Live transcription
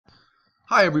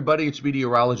Hi, everybody. It's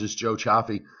meteorologist Joe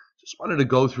Chaffee. Just wanted to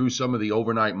go through some of the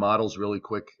overnight models really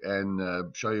quick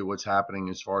and show you what's happening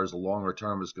as far as the longer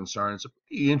term is concerned. It's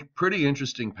a pretty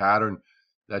interesting pattern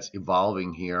that's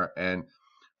evolving here. And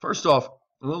first off,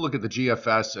 we'll look at the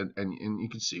GFS, and you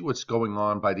can see what's going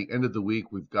on. By the end of the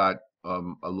week, we've got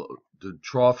the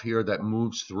trough here that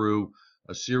moves through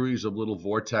a series of little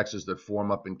vortexes that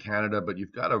form up in Canada, but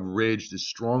you've got a ridge, this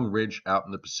strong ridge out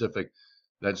in the Pacific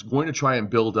that's going to try and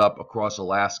build up across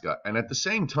Alaska. And at the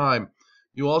same time,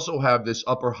 you also have this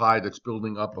upper high that's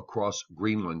building up across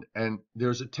Greenland. And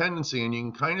there's a tendency, and you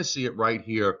can kind of see it right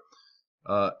here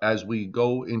as we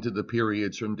go into the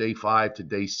periods from day 5 to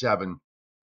day 7,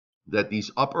 that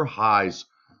these upper highs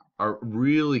are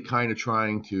really kind of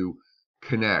trying to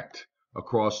connect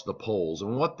across the poles.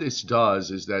 And what this does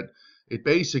is that it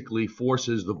basically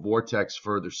forces the vortex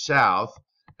further south,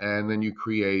 and then you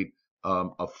create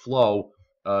a flow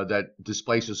that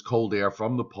displaces cold air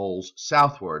from the poles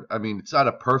southward. I mean, it's not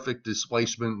a perfect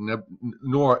displacement,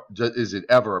 nor is it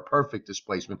ever a perfect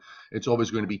displacement. It's always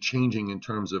going to be changing in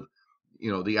terms of,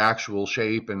 the actual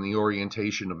shape and the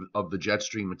orientation of the jet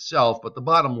stream itself. But the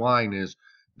bottom line is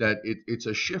that it's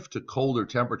a shift to colder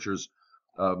temperatures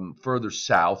further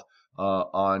south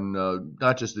on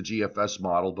not just the GFS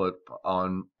model, but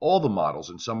on all the models,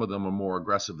 and some of them are more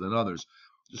aggressive than others.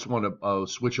 Just want to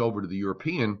switch over to the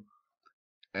European.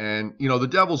 And, the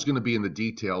devil's going to be in the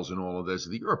details in all of this.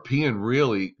 The European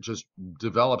really just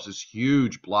develops this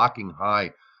huge blocking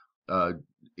high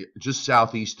just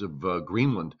southeast of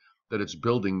Greenland that it's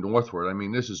building northward. I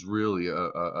mean, this is really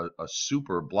a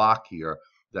super block here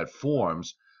that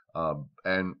forms.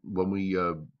 And when we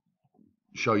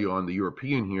show you on the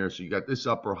European here, so you got this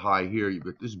upper high here, you've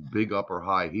got this big upper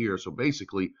high here. So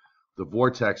basically, the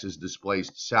vortex is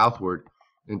displaced southward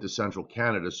into central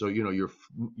Canada. So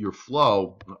your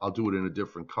flow, I'll do it in a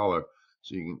different color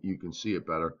so you can see it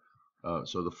better.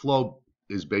 So the flow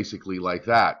is basically like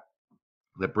that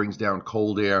brings down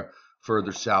cold air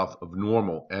further south of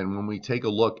normal. And when we take a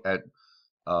look at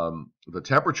the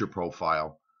temperature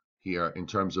profile here in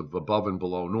terms of above and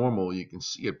below normal, you can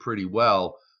see it pretty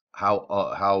well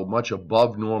how much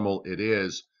above normal it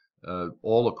is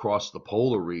all across the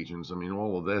polar regions. I mean,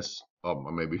 all of this.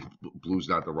 Maybe blue's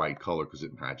not the right color because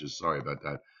it matches. Sorry about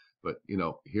that. But,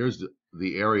 here's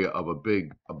the area of a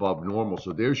big above normal.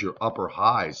 So there's your upper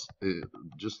highs,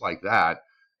 just like that.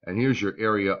 And here's your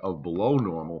area of below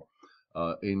normal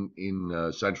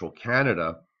in central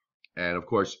Canada. And, of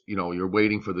course, you're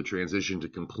waiting for the transition to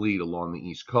complete along the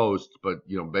East Coast. But,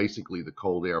 basically the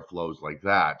cold air flows like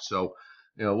that. So,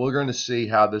 we're going to see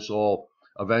how this all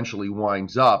eventually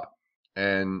winds up.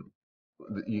 And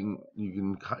you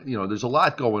can there's a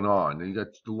lot going on. You got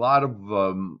a lot of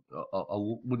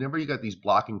whenever you got these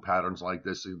blocking patterns like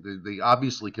this, they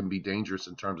obviously can be dangerous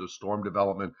in terms of storm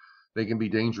development. They can be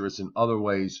dangerous in other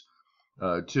ways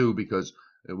too, because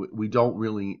we don't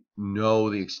really know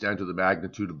the extent of the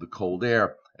magnitude of the cold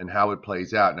air and how it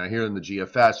plays out. Now here in the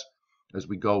GFS, as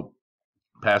we go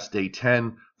past day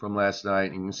 10 from last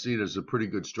night, you can see there's a pretty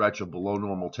good stretch of below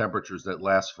normal temperatures that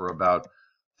lasts for about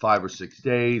 5 or 6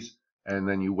 days. And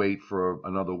then you wait for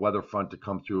another weather front to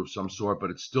come through of some sort, but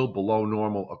it's still below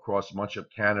normal across much of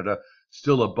Canada,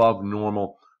 still above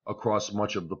normal across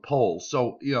much of the poles.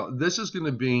 So, this is going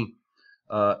to be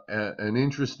an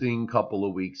interesting couple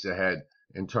of weeks ahead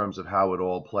in terms of how it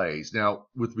all plays. Now,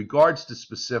 with regards to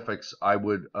specifics, I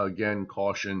would again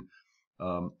caution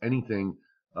anything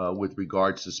with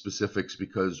regards to specifics,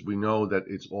 because we know that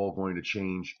it's all going to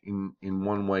change in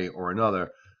one way or another.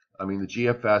 I mean, the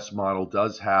GFS model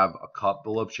does have a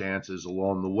couple of chances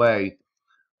along the way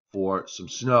for some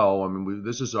snow. I mean,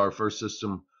 this is our first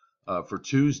system for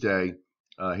Tuesday.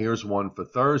 Here's one for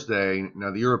Thursday.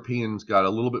 Now, the Europeans got a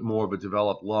little bit more of a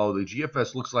developed low. The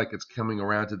GFS looks like it's coming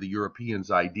around to the Europeans'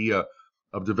 idea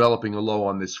of developing a low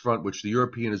on this front, which the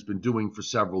European has been doing for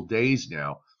several days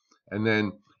now. And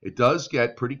then it does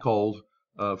get pretty cold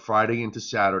Friday into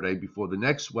Saturday before the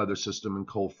next weather system and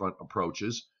cold front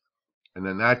approaches. And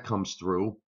then that comes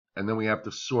through, and then we have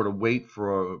to sort of wait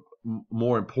for a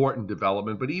more important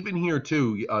development. But even here,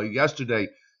 too, yesterday,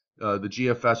 the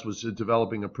GFS was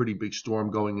developing a pretty big storm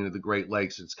going into the Great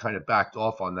Lakes. It's kind of backed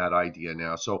off on that idea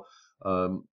now. So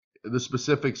the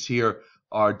specifics here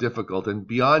are difficult. And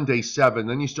beyond day 7,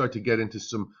 then you start to get into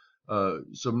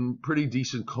some pretty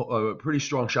decent, pretty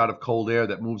strong shot of cold air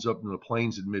that moves up into the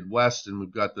plains and Midwest, and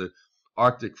we've got the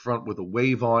Arctic front with a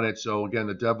wave on it. So again,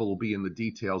 the devil will be in the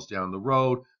details down the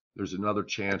road. There's another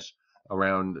chance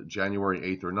around January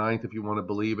 8th or 9th, if you want to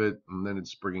believe it. And then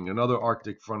it's bringing another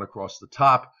Arctic front across the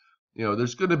top.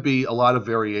 there's going to be a lot of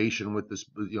variation with this,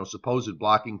 supposed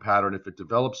blocking pattern. If it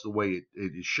develops the way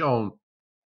it is shown,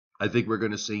 I think we're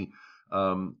going to see,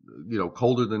 colder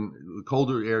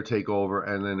air take over,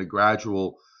 and then a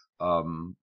gradual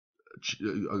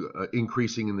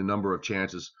increasing in the number of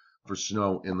chances for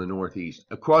snow in the Northeast.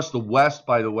 Across the West,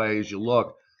 by the way, as you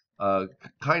look,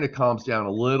 kind of calms down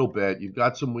a little bit. You've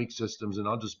got some weak systems, and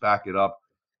I'll just back it up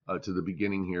to the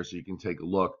beginning here so you can take a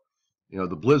look.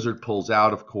 The blizzard pulls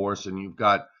out, of course, and you've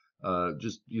got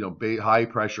just high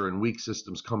pressure and weak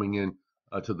systems coming in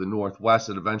to the northwest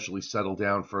that eventually settle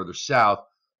down further south.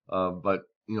 But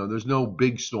there's no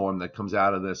big storm that comes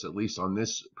out of this, at least on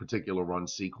this particular run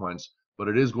sequence. But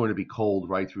it is going to be cold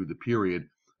right through the period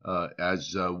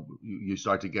as you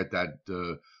start to get that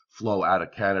flow out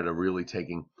of Canada really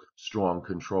taking strong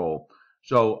control.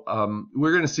 So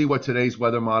we're going to see what today's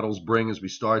weather models bring as we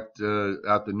start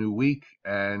out the new week.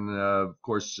 And, of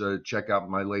course, check out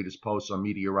my latest posts on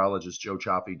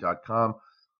meteorologistjoechaffee.com,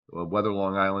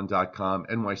 weatherlongisland.com,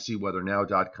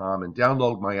 nycweathernow.com, and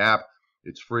download my app.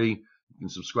 It's free. You can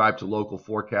subscribe to local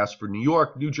forecasts for New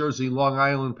York, New Jersey, Long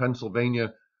Island,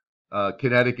 Pennsylvania,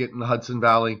 Connecticut, and the Hudson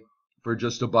Valley for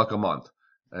just $1 a month.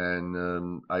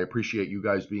 And I appreciate you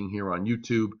guys being here on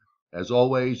YouTube. As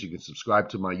always, you can subscribe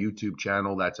to my YouTube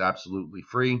channel. That's absolutely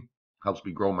free. Helps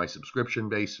me grow my subscription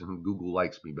base, and Google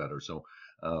likes me better. So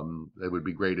it would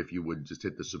be great if you would just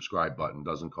hit the subscribe button.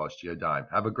 Doesn't cost you a dime.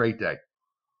 Have a great day.